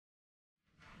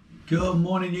Good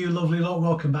morning you lovely lot,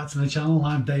 welcome back to the channel.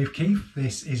 I'm Dave Keefe.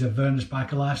 This is Avernus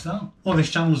Biker Lifestyle. What this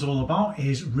channel is all about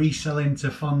is reselling to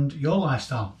fund your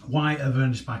lifestyle. Why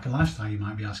Avernus Biker Lifestyle, you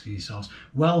might be asking yourselves.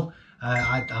 Well,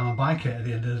 I'm a biker at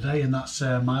the end of the day, and that's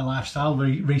my lifestyle.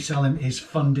 Reselling is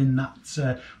funding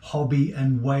that hobby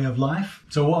and way of life.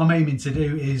 So what I'm aiming to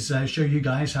do is show you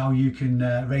guys how you can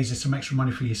raise some extra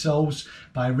money for yourselves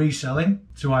by reselling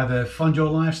to either fund your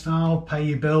lifestyle, pay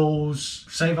your bills,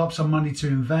 save up some money to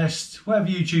invest, whatever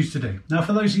you choose to do. Now,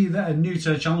 for those of you that are new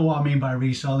to the channel, what I mean by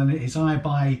reselling is I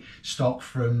buy stock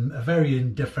from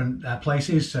varying different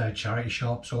places, charity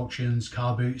shops, auctions,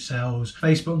 car boot sales,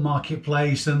 Facebook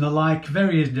Marketplace and the like,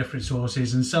 various different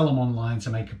sources, and sell them online to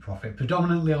make a profit.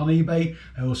 Predominantly on eBay.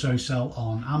 I also sell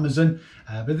on Amazon,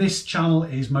 but this channel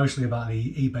is mostly about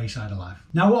the eBay side of life.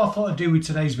 Now, what I thought I'd do with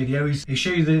today's video is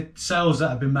show you the sales that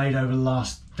have been made over the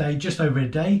last day, just over a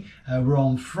day. We're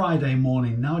on Friday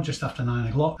morning now, just after 9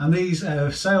 o'clock, and these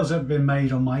sales have been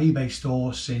made on my eBay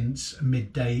store since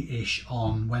midday-ish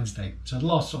on Wednesday, so the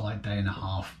last sort of like day and a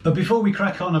half. But before we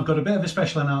crack on, I've got a bit of a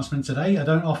special announcement today. I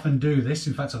don't often do this,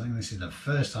 in fact I think this is the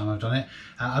first time I've done it.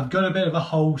 I've got a bit of a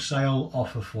wholesale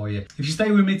offer for you. If you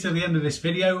stay with me till the end of this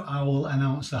video, I will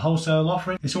announce the wholesale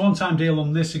offer. It's a one-time deal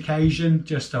on this occasion,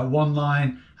 just one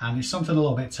line, and it's something a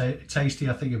little bit tasty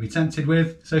I think you'll be tempted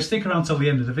with. So stick around till the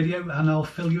end of the video and I'll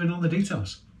fill you in on the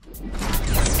details.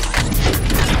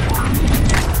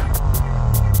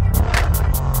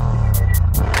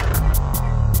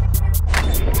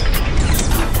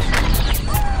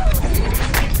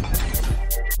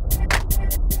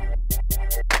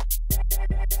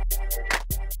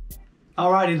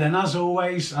 Alrighty then, as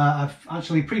always, I've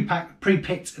actually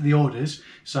pre-picked the orders.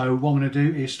 So what I'm going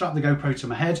to do is strap the GoPro to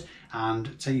my head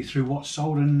and take you through what's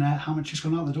sold and how much it's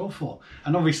gone out the door for.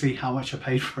 And obviously how much I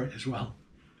paid for it as well.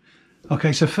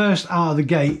 Okay, so first out of the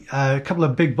gate, a couple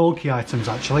of big bulky items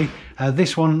actually.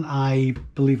 This one I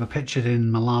believe I pictured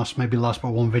in my last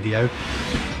but one video.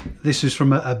 This is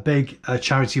from a big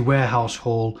charity warehouse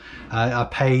haul. I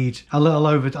paid a little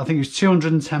over, I think it was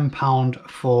 £210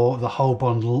 for the whole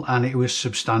bundle, and it was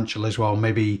substantial as well,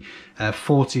 maybe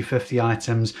 40, 50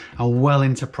 items, and well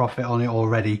into profit on it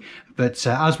already. But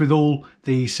as with all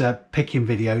these picking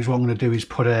videos, what I'm going to do is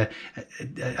put a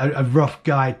rough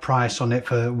guide price on it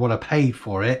for what I paid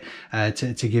for it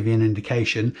to give you an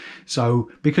indication. So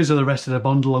because of the rest of the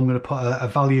bundle, I'm going to put a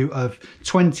value of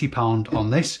 £20 on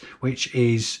this, which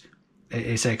is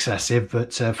it's excessive,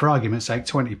 but for argument's sake,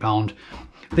 £20.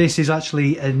 This is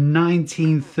actually a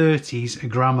 1930s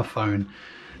gramophone.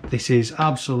 This is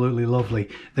absolutely lovely.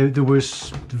 There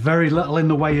was very little in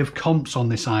the way of comps on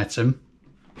this item.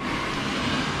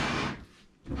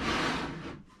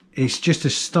 It's just a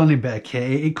stunning bit of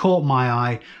kit. It caught my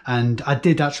eye, and I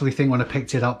did actually think when I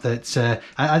picked it up that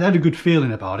I had a good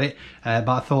feeling about it, but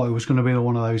I thought it was going to be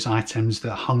one of those items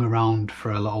that hung around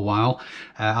for a little while.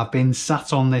 I've been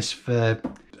sat on this for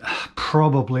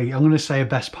probably, I'm going to say, a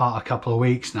best part of a couple of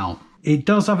weeks now. It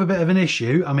does have a bit of an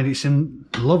issue. I mean, it's in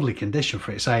lovely condition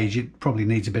for its age. It probably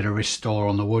needs a bit of restore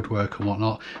on the woodwork and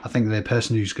whatnot. I think the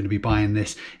person who's going to be buying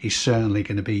this is certainly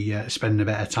going to be spending a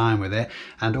bit of time with it,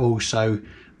 and also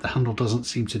the handle doesn't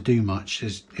seem to do much.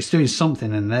 It's doing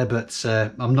something in there, but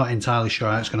I'm not entirely sure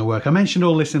how it's going to work. I mentioned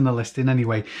all this in the listing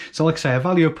anyway. So like I say, a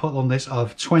value put on this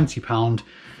of £20,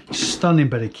 stunning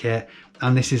bit of kit.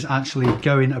 And this is actually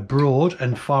going abroad,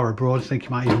 and far abroad. I think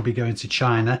it might even be going to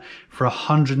China for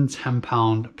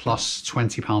 £110 plus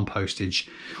 £20 postage.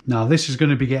 Now this is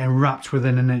going to be getting wrapped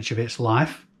within an inch of its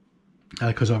life,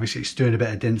 because obviously it's doing a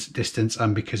bit of distance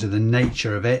and because of the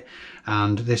nature of it.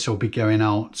 And this will be going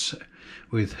out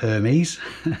with Hermes.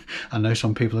 I know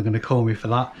some people are going to call me for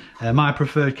that. My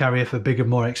preferred carrier for bigger,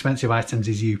 more expensive items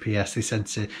is UPS. They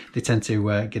tend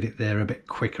to get it there a bit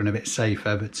quicker and a bit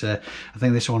safer, but I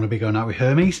think this one will be going out with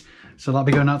Hermes, so that'll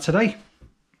be going out today.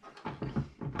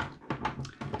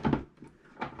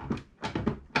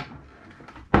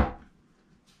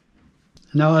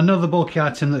 Now another bulky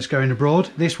item that's going abroad.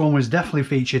 This one was definitely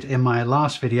featured in my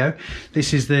last video.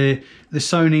 This is the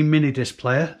Sony mini disc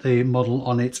player. The model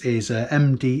on it is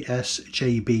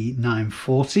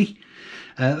MDS-JB940.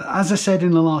 As I said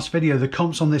in the last video, the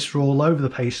comps on this are all over the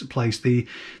place. The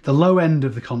low end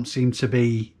of the comps seem to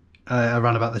be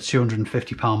around about the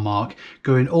 £250 mark,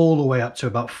 going all the way up to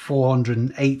about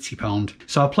 £480.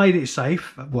 So I played it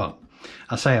safe. Well,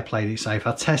 I say I played it safe.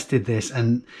 I tested this,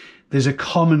 and there's a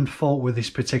common fault with this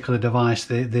particular device.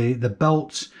 The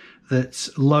belt that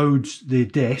loads the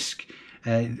disc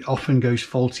often goes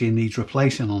faulty and needs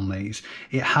replacing on these.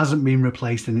 It hasn't been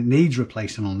replaced and it needs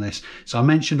replacing on this. So I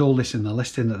mentioned all this in the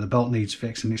listing, that the belt needs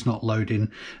fixing, it's not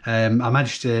loading. I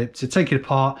managed to take it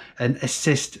apart and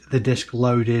assist the disc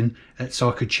loading so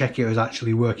I could check it was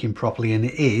actually working properly, and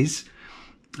it is.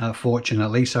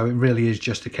 Fortunately, so it really is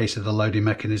just a case of the loading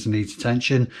mechanism needs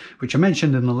attention, which I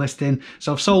mentioned in the listing.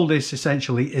 So I've sold this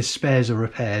essentially as spares or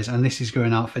repairs, and this is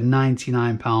going out for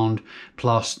 £99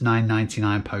 plus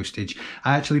 £9.99 postage.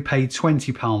 I actually paid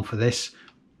 £20 for this,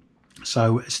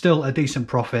 so still a decent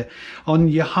profit. On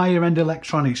your higher end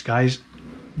electronics, guys,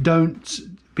 don't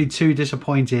be too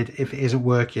disappointed if it isn't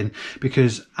working,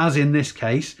 because as in this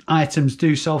case, items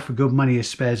do sell for good money as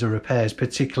spares or repairs,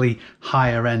 particularly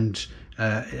higher end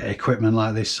equipment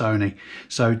like this Sony.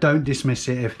 So don't dismiss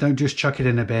it. Don't just chuck it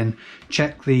in a bin.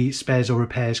 Check the spares or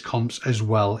repairs comps as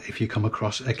well if you come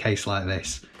across a case like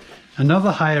this.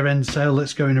 Another higher end sale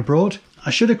that's going abroad. I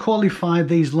should have qualified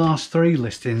these last three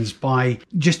listings by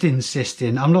just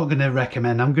insisting, I'm not going to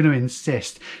recommend, I'm going to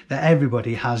insist that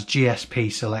everybody has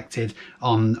GSP selected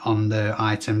on the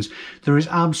items. There is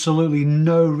absolutely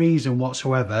no reason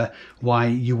whatsoever why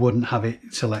you wouldn't have it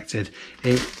selected.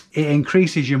 It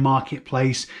increases your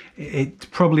marketplace.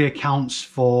 It probably accounts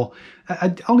for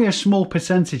only a small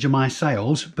percentage of my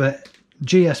sales, but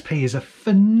GSP is a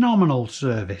phenomenal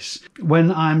service.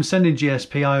 When I'm sending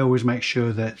GSP, I always make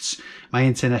sure that my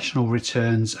international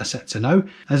returns are set to no.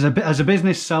 As a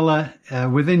business seller,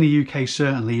 within the UK,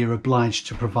 certainly you're obliged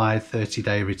to provide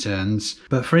 30-day returns,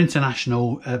 but for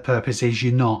international purposes,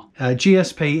 you're not.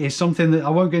 GSP is something that I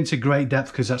won't go into great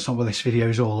depth because that's not what this video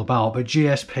is all about, but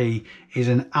GSP is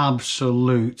an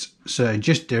absolute certain.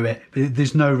 Just do it.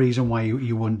 There's no reason why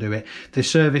you wouldn't do it. The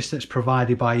service that's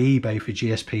provided by eBay for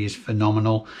GSP is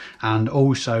phenomenal, and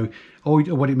also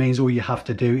what it means, all you have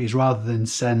to do is, rather than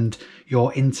send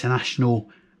your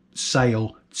international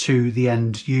sale to the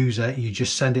end user, you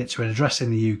just send it to an address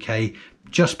in the UK,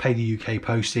 just pay the UK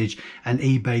postage, and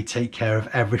eBay take care of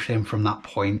everything from that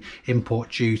point.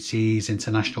 Import duties,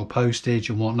 international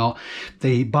postage and whatnot.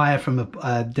 The buyer from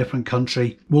a different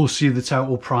country will see the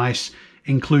total price,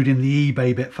 including the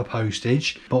eBay bit for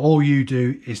postage, but all you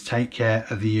do is take care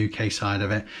of the UK side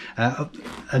of it.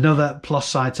 Another plus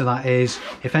side to that is,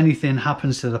 if anything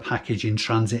happens to the package in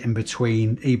transit in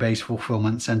between eBay's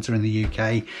fulfillment centre in the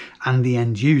UK and the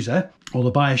end user, or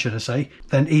the buyer should I say,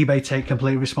 then eBay take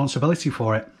complete responsibility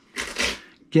for it.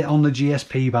 Get on the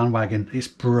GSP bandwagon, it's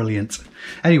brilliant.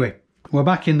 Anyway, we're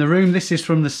back in the room. This is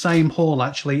from the same haul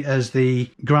actually as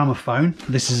the gramophone.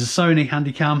 This is a Sony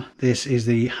Handycam. This is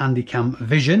the Handycam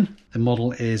Vision. The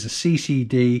model is a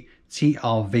CCD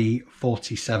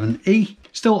TRV47E.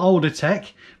 Still older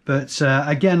tech, but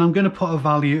again, I'm going to put a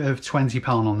value of £20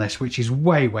 on this, which is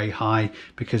way, way high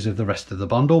because of the rest of the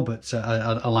bundle. But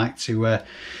I like to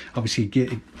obviously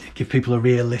give people a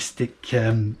realistic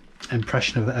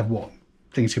impression of what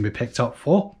things can be picked up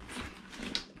for.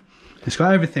 It's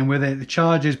got everything with it. The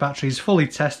chargers, batteries, fully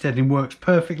tested and works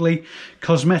perfectly.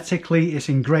 Cosmetically, it's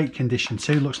in great condition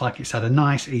too. Looks like it's had a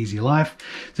nice, easy life.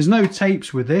 There's no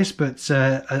tapes with this, but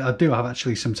I do have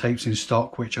actually some tapes in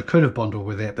stock, which I could have bundled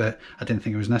with it, but I didn't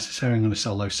think it was necessary. I'm going to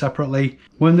sell those separately.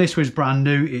 When this was brand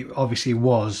new, it obviously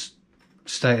was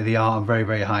state of the art and very,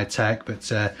 very high tech,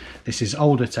 but this is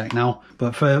older tech now.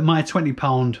 But for my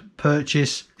 £20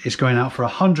 purchase, it's going out for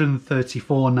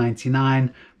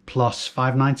 £134.99 plus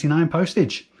 £5.99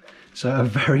 postage. So a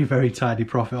very, very tidy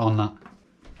profit on that.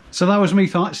 So that was me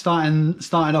starting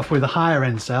off with the higher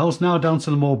end sales. Now down to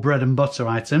the more bread and butter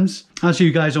items. As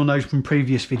you guys all know from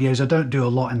previous videos, I don't do a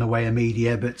lot in the way of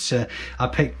media, but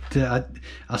I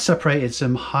separated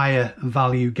some higher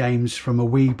value games from a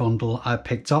Wii bundle I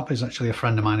picked up. It's actually a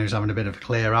friend of mine who's having a bit of a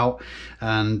clear out,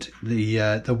 and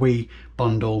the Wii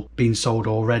bundle being sold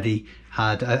already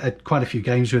had quite a few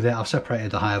games with it. I've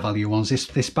separated the higher value ones.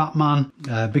 This Batman,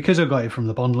 because I got it from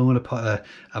the bundle, I'm going to put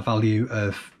a value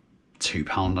of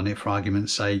 £2 on it for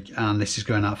argument's sake, and this is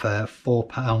going out for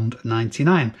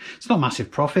 £4.99. It's not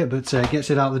massive profit, but gets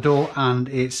it out the door, and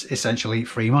it's essentially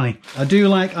free money. I do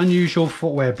like unusual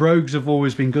footwear. Brogues have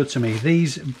always been good to me.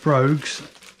 These brogues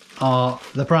are,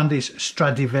 the brand is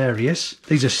Stradivarius.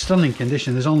 These are stunning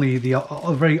condition. There's only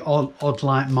a very odd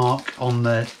light mark on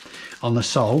the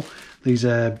sole. These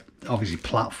are obviously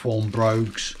platform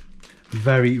brogues.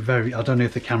 Very, very, I don't know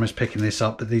if the camera's picking this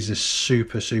up, but these are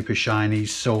super, super shiny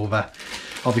silver.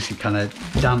 Obviously kind of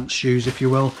dance shoes, if you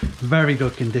will. Very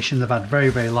good condition. They've had very,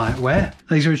 very light wear.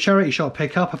 These are a charity shop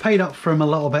pickup. I paid up for them a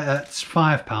little bit at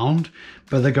 £5,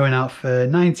 but they're going out for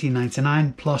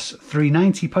 £19.99 plus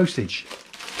 £3.90 postage.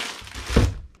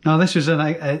 Now this was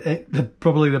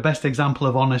probably the best example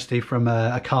of honesty from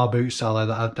a car boot seller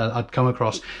that I'd come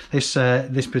across. This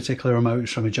particular remote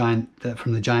was from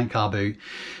the Giant car boot.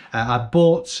 I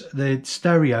bought the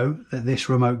stereo that this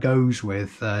remote goes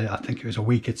with. I think it was a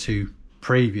week or two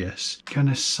previous. I'm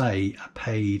gonna say I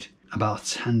paid about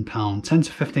 £10, £10 to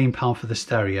 £15 for the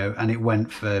stereo, and it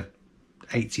went for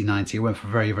 80, 90. It went for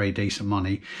very, very decent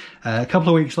money. A couple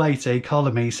of weeks later, he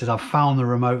called me, he said, I've found the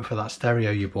remote for that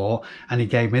stereo you bought, and he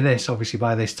gave me this. Obviously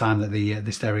by this time that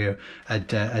the stereo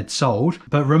had sold.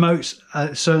 But remotes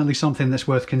are certainly something that's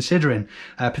worth considering,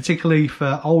 particularly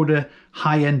for older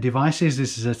high-end devices.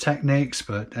 This is a Technics,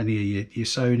 but any of your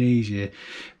Sonys, your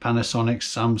Panasonics,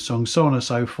 Samsung, so on and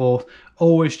so forth.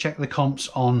 Always check the comps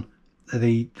on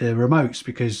the remotes,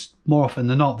 because more often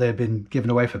than not they've been given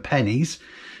away for pennies,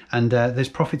 and there's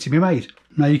profit to be made.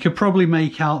 Now you could probably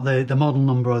make out the model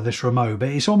number of this remote, but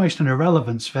it's almost an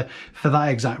irrelevance for that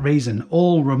exact reason.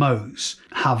 All remotes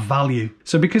have value.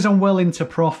 So because I'm well into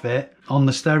profit on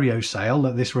the stereo sale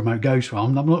that this remote goes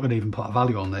from, I'm not going to even put a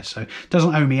value on this, so it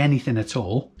doesn't owe me anything at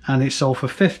all. And it's sold for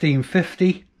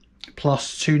 $15.50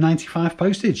 plus $2.95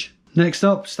 postage. Next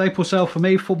up, staple sale for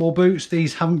me, football boots.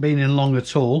 These haven't been in long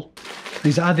at all.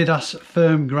 These are Adidas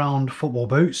firm ground football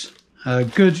boots.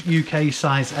 Good UK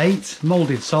size 8,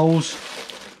 moulded soles.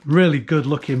 Really good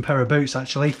looking pair of boots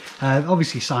actually.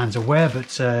 Obviously signs of wear, but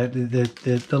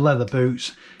the leather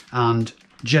boots, and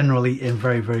generally in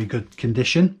very, very good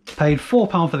condition. Paid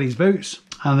 £4 for these boots,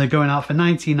 and they're going out for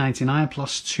 $19.99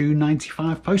 plus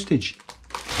 $2.95 postage.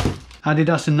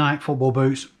 Adidas and Nike football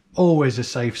boots, always a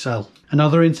safe sell.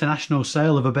 Another international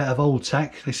sale of a bit of old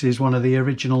tech. This is one of the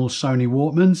original Sony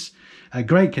Walkmans.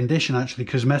 Great condition actually,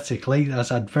 cosmetically. It has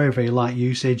had very, very light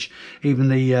usage. Even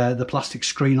the plastic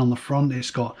screen on the front,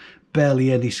 it's got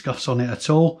barely any scuffs on it at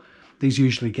all. These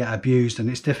usually get abused, and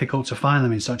it's difficult to find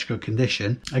them in such good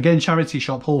condition. Again, charity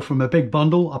shop haul from a big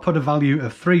bundle. I put a value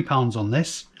of £3 on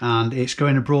this, and it's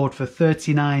going abroad for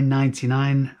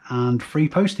 $39.99 and free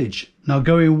postage. Now,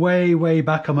 going way, way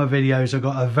back on my videos, I've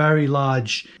got a very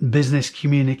large business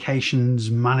communications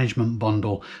management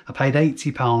bundle. I paid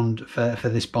 £80 for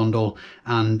this bundle,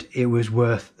 and it was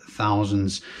worth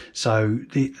thousands. So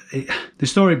the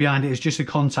story behind it is just a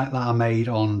contact that I made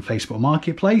on Facebook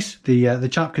Marketplace. The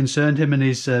chap concerned, him and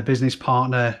his business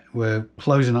partner were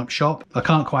closing up shop. I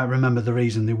can't quite remember the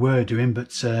reason they were doing, but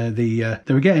they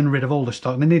were getting rid of all the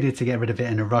stock. They needed to get rid of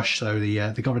it in a rush, so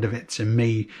they got rid of it to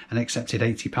me and accepted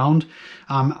 £80.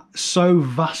 I'm so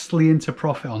vastly into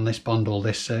profit on this bundle.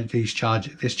 This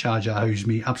charger owes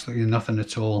me absolutely nothing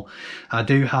at all. I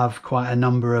do have quite a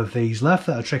number of these left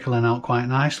that are trickling out quite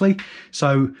nicely.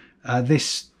 So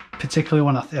this particular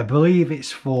one, I believe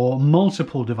it's for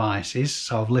multiple devices.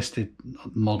 So I've listed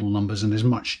model numbers and as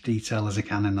much detail as I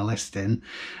can in the listing.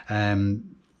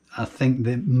 I think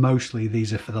that mostly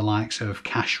these are for the likes of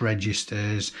cash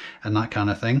registers and that kind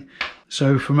of thing.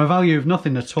 So from a value of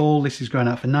nothing at all, this is going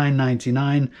out for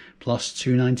 $9.99 plus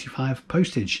 $2.95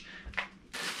 postage.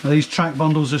 Now, these track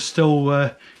bundles are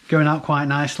still going out quite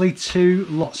nicely. 2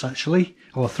 lots actually,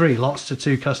 or 3 lots to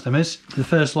 2 customers. The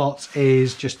first lot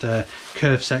is just a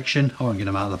curve section. I won't get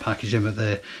them out of the packaging,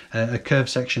 but a curve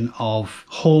section of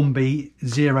Hornby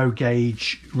 0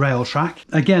 gauge rail track.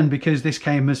 Again, because this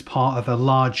came as part of a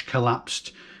large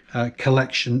collapsed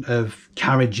collection of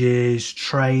carriages,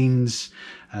 trains,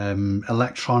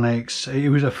 electronics. It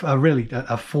was a really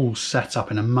full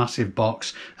setup in a massive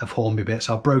box of Hornby bits.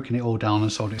 I've broken it all down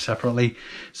and sold it separately.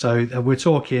 So we're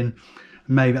talking,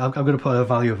 maybe I'm going to put a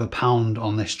value of £1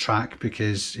 on this track,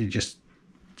 because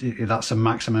that's the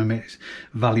maximum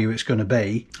value it's going to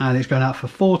be, and it's going out for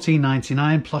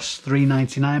 $14.99 plus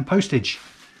 $3.99 postage.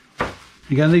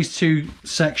 Again, these 2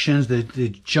 sections, the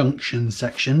junction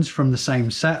sections from the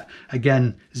same set,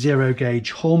 again 0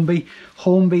 gauge Hornby.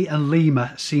 Hornby and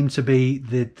Lima seem to be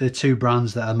the 2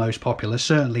 brands that are most popular,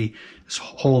 certainly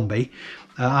Hornby.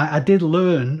 I did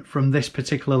learn from this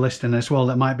particular listing as well,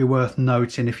 that might be worth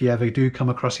noting if you ever do come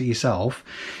across it yourself,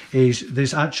 is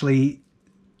there's actually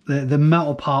the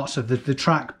metal parts of the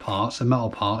track parts, the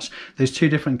metal parts. There's 2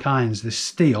 different kinds. There's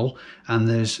steel and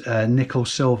there's nickel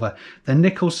silver. The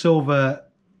nickel silver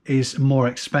is more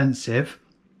expensive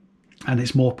and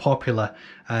it's more popular,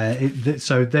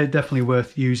 so they're definitely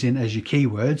worth using as your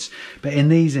keywords. But in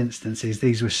these instances,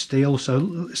 these were steel, so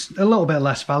a little bit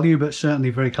less value, but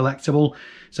certainly very collectible.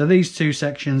 So these 2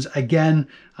 sections, again,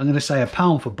 I'm going to say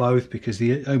 £1 for both, because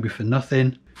they owe me for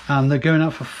nothing, and they're going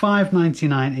out for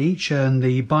 $5.99 each, and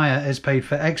the buyer has paid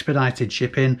for expedited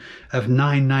shipping of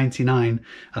 $9.99.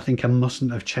 I think I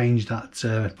mustn't have changed that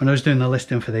when I was doing the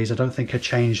listing for these. I don't think I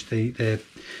changed the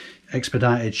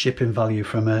expedited shipping value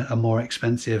from a more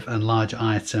expensive and larger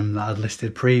item that I'd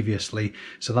listed previously,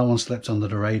 so that one slipped under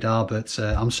the radar, but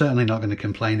I'm certainly not going to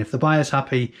complain. If the buyer's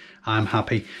happy, I'm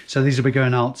happy. So these will be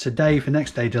going out today for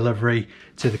next day delivery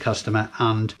to the customer,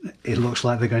 and it looks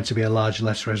like they're going to be a large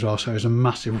letter as well, so it's a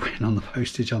massive win on the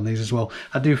postage on these as well.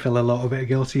 I do feel a little bit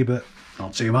guilty, but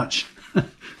not too much.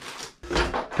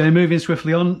 Okay, moving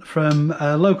swiftly on from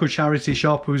a local charity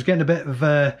shop who was getting a bit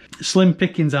of slim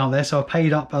pickings out there, so I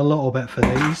paid up a little bit for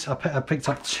these. I picked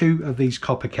up 2 of these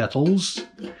copper kettles.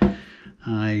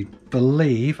 I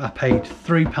believe I paid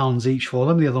 £3 each for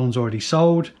them. The other one's already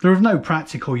sold. They're of no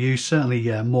practical use,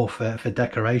 certainly more for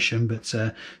decoration, but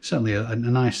certainly a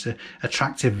nice,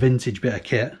 attractive vintage bit of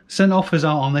kit. Sent offers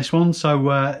out on this one,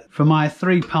 so for my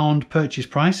 £3 purchase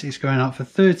price, it's going out for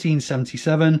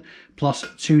 £13.77 plus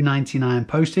 £2.99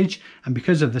 postage, and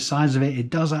because of the size of it,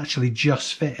 it does actually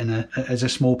just fit in as a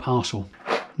small parcel.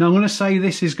 Now I'm going to say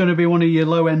this is going to be one of your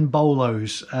low-end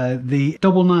bolos, the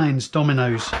double nines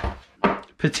dominoes.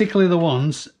 Particularly the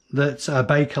ones that are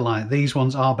Bakelite. These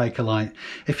ones are Bakelite.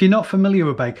 If you're not familiar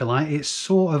with Bakelite, it's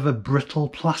sort of a brittle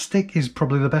plastic is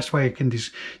probably the best way I can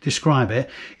describe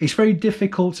it. It's very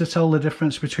difficult to tell the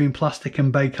difference between plastic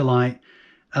and Bakelite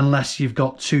unless you've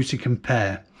got 2 to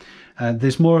compare.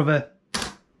 There's more of a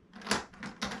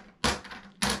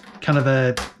kind of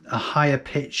a higher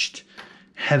pitched,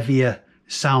 heavier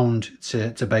sound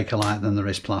to Bakelite than there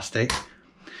is plastic.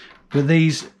 But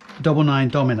these double nine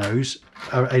dominoes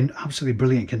are in absolutely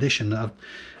brilliant condition. They're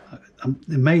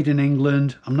made in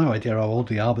England. I've no idea how old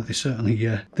they are, but they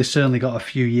certainly got a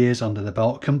few years under the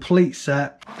belt. Complete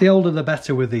set. The older the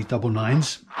better with these double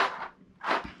nines.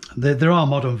 There are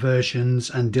modern versions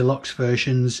and deluxe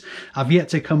versions. I've yet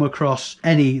to come across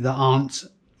any that aren't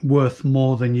worth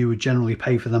more than you would generally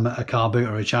pay for them at a car boot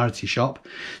or a charity shop.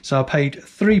 So I paid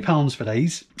 £3 for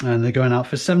these, and they're going out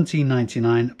for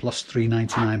 £17.99 plus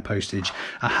 £3.99 postage.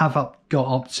 I have got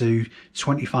up to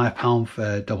 £25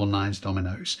 for double nines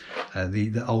dominoes,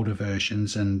 the older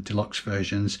versions and deluxe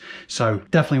versions. So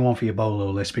definitely one for your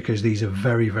bolo list, because these are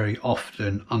very, very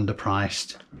often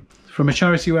underpriced. From a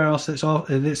charity warehouse that's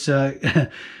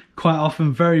quite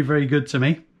often very, very good to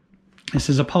me. This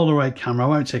is a Polaroid camera. I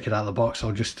won't take it out of the box.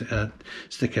 I'll just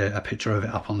stick a picture of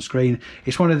it up on screen.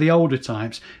 It's one of the older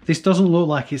types. This doesn't look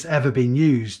like it's ever been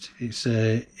used. It's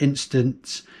an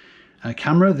instant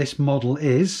camera. This model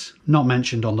is not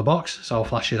mentioned on the box, so I'll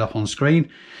flash it up on screen.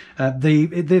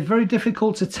 They're very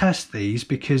difficult to test these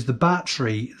because the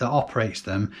battery that operates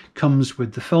them comes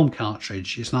with the film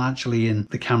cartridge. It's not actually in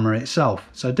the camera itself,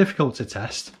 so difficult to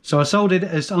test. So I sold it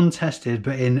as untested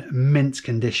but in mint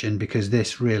condition, because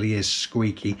this really is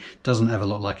squeaky, doesn't ever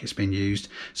look like it's been used.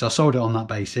 So I sold it on that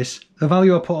basis. The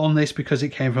value I put on this, because it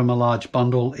came from a large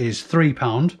bundle, is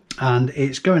 £3, and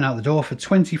it's going out the door for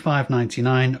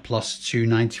 £25.99 plus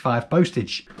 £2.95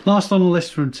 postage. Last on the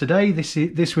list from today,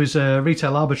 this was a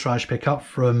retail arbitrage pickup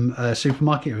from a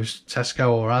supermarket. It was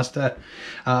Tesco or Asda.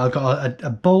 I got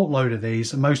a boatload of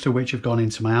these, most of which have gone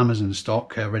into my Amazon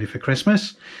stock ready for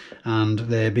Christmas, and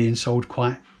they're being sold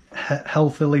quite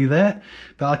healthily there,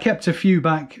 but I kept a few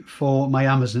back for my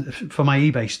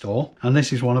eBay store, and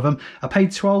this is one of them. I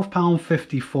paid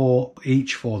 £12.54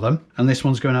 each for them, and this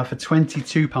one's going out for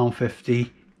 £22.50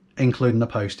 including the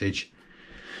postage.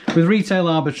 With retail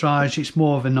arbitrage, it's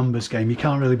more of a numbers game. You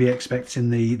can't really be expecting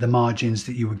the margins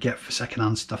that you would get for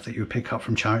secondhand stuff that you would pick up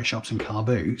from charity shops and car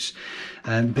boots.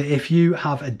 But if you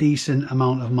have a decent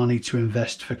amount of money to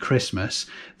invest for Christmas,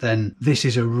 then this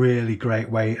is a really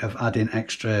great way of adding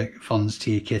extra funds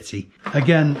to your kitty.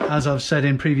 Again, as I've said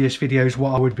in previous videos,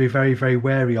 what I would be very, very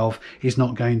wary of is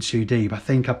not going too deep. I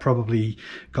think I probably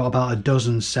got about a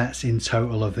dozen sets in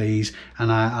total of these,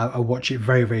 and I watch it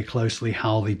very, very closely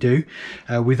how they do.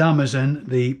 With Amazon,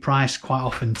 the price quite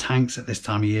often tanks at this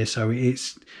time of year, so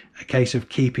it's a case of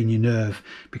keeping your nerve,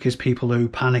 because people who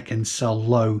panic and sell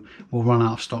low will run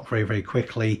out of stock very, very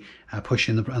quickly, and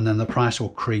then the price will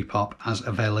creep up as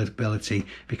availability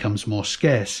becomes more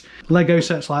scarce. Lego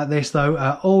sets like this, though,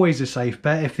 are always a safe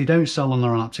bet. If they don't sell on the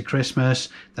run up to Christmas,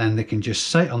 then they can just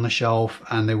sit on the shelf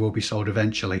and they will be sold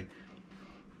eventually.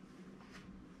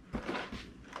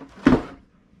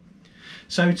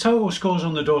 So total scores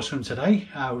on the doors from today.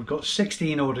 We've got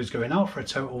 16 orders going out for a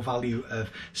total value of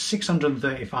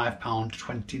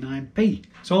 £635.29p.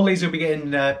 So all these will be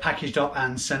getting packaged up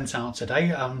and sent out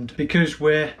today, and because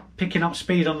we're picking up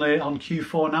speed on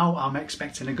Q4 now, I'm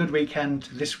expecting a good weekend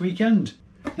this weekend.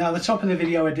 Now at the top of the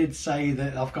video I did say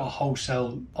that I've got a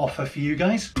wholesale offer for you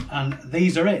guys, and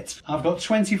these are it. I've got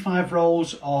 25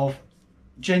 rolls of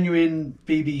genuine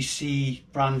BBC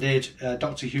branded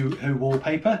Doctor Who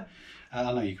wallpaper.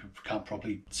 I know you can't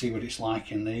probably see what it's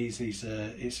like in these.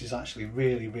 This is actually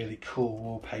really, really cool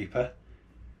wallpaper.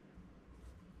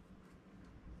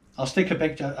 I'll stick a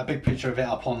big picture of it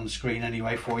up on the screen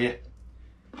anyway for you.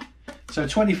 So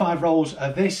 25 rolls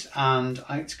of this, and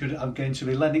I'm going to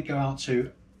be letting it go out to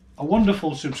a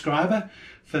wonderful subscriber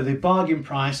for the bargain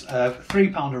price of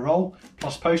 £3 a roll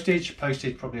plus postage.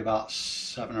 Postage probably about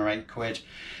 £7 or £8.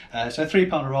 So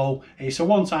 £3 a roll. It's a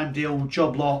one-time deal,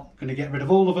 job lot. I'm going to get rid of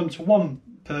all of them to one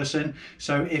person.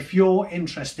 So if you're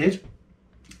interested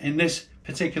in this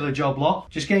particular job lot,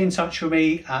 just get in touch with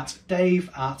me at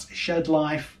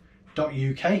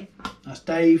dave@shedlife.uk. That's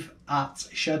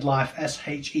dave@shedlife,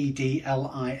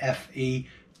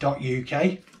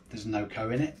 SHEDLIFE.UK. There's no co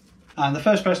in it. And the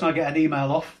first person I get an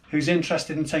email off who's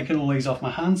interested in taking all these off my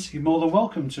hands, you're more than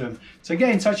welcome to them. So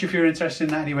get in touch if you're interested in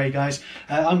that anyway, guys.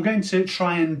 I'm going to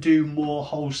try and do more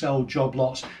wholesale job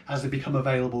lots as they become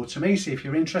available to me. So if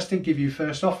you're interested, give you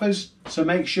first offers. So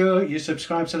make sure you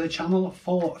subscribe to the channel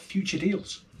for future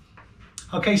deals.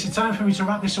 Okay, so time for me to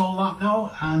wrap this all up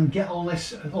now and get all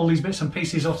these bits and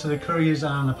pieces off to the couriers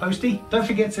and the postie. Don't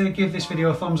forget to give this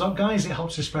video a thumbs up, guys. It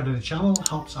helps the spread of the channel,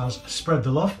 helps us spread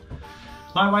the love.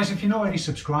 Likewise, if you're not already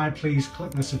subscribed, please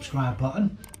click the subscribe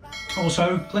button.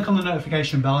 Also, click on the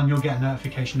notification bell and you'll get a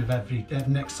notification of every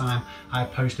next time I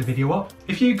post a video up.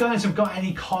 If you guys have got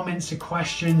any comments or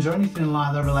questions or anything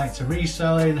like that related to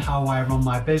reselling, how I run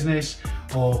my business,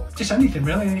 or just anything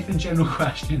really, anything general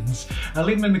questions,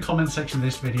 leave them in the comment section of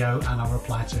this video and I'll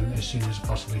reply to them as soon as I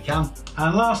possibly can.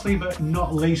 And lastly but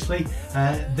not leastly,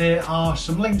 there are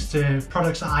some links to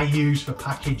products that I use for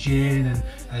packaging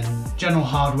and general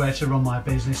hardware to run my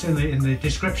business in the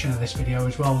description of this video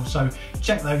as well. So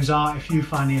check those out. If you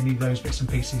find any of those bits and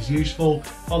pieces useful,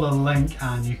 follow the link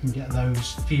and you can get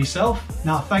those for yourself.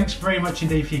 Now, thanks very much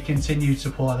indeed for your continued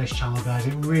support of this channel, guys.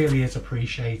 It really is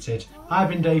appreciated. I've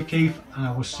been Dave Keith and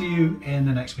I will see you in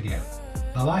the next video.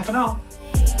 Bye bye for now.